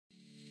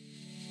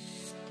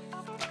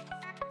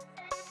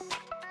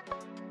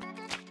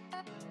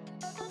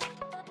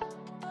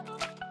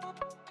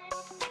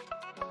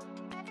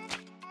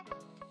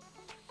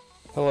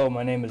Hello,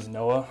 my name is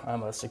Noah.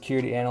 I'm a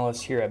security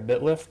analyst here at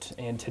BitLift,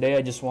 and today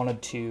I just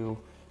wanted to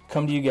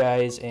come to you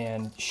guys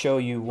and show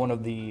you one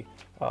of the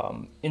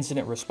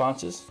incident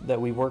responses that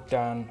we worked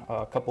on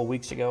a couple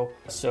weeks ago.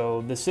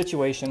 So the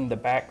situation, the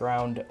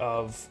background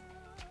of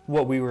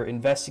what we were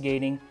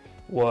investigating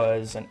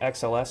was an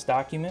XLS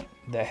document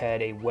that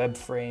had a web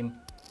frame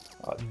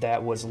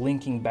that was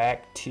linking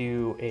back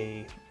to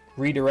a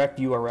redirect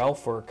URL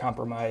for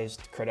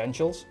compromised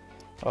credentials.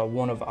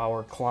 One of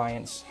our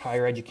clients,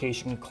 higher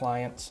education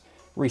clients,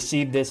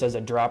 received this as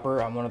a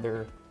dropper on one of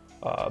their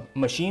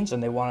machines,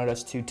 and they wanted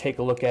us to take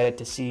a look at it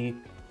to see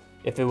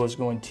if it was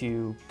going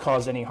to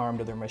cause any harm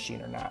to their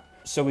machine or not.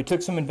 So we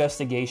took some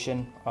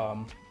investigation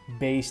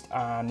based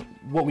on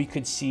what we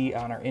could see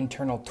on our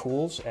internal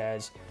tools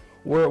as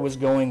where it was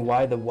going,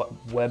 why the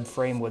web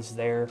frame was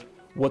there,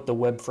 what the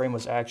web frame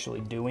was actually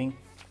doing.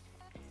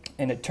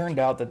 And it turned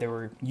out that they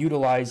were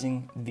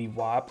utilizing the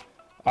WAP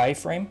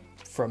iframe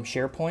from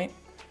SharePoint.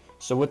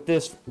 So what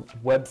this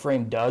web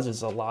frame does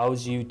is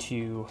allows you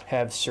to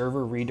have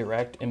server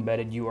redirect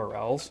embedded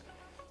URLs.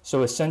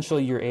 So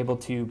essentially you're able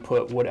to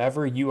put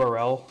whatever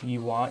URL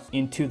you want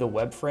into the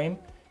web frame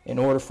in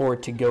order for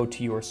it to go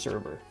to your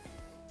server.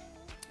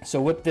 So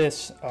what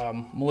this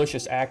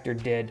malicious actor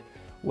did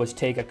was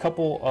take a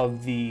couple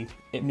of the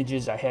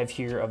images I have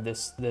here of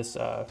this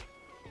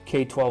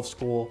K-12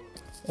 school,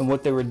 and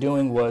what they were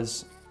doing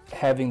was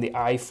having the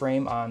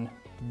iframe on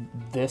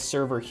this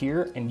server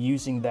here and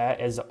using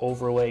that as an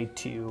overlay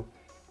to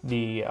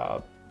the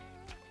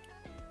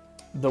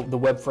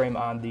web frame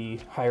on the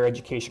higher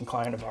education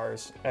client of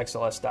ours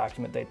XLS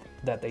document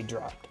that they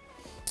dropped.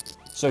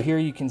 So here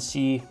you can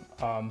see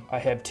I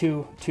have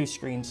two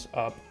screens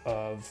up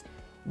of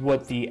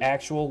what the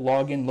actual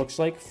login looks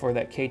like for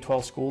that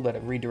K-12 school that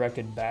it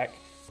redirected back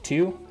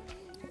to,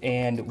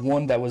 and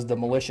one that was the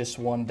malicious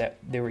one that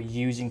they were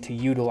using to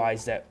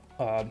utilize that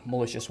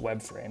malicious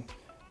web frame.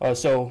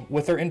 So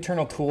with our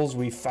internal tools,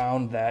 we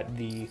found that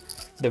the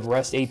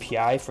REST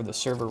API for the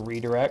server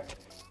redirect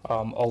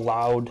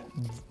allowed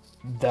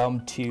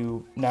them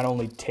to not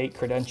only take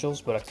credentials,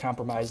 but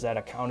compromise that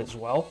account as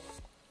well.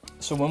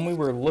 So when we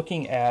were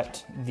looking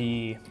at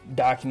the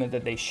document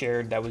that they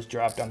shared that was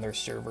dropped on their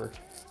server,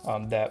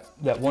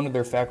 that one of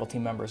their faculty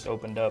members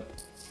opened up,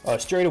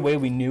 straight away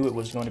we knew it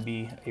was going to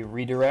be a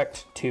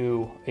redirect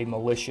to a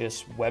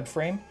malicious web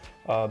frame.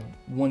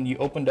 When you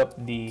opened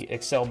up the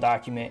Excel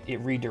document, it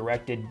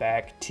redirected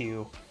back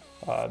to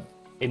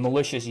a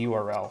malicious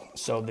URL.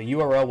 So the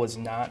URL was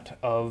not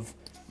of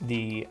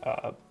the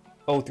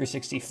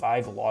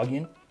O365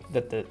 login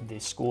that the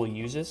school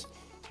uses.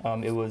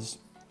 It was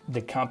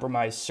the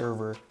compromised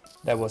server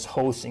that was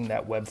hosting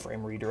that web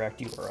frame redirect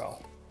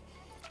URL.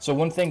 So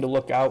one thing to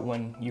look out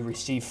when you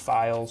receive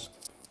files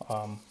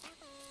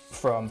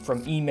from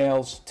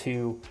emails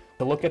to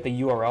look at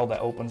the URL that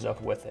opens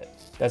up with it.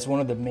 That's one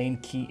of the main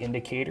key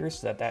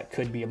indicators that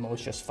could be a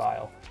malicious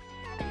file.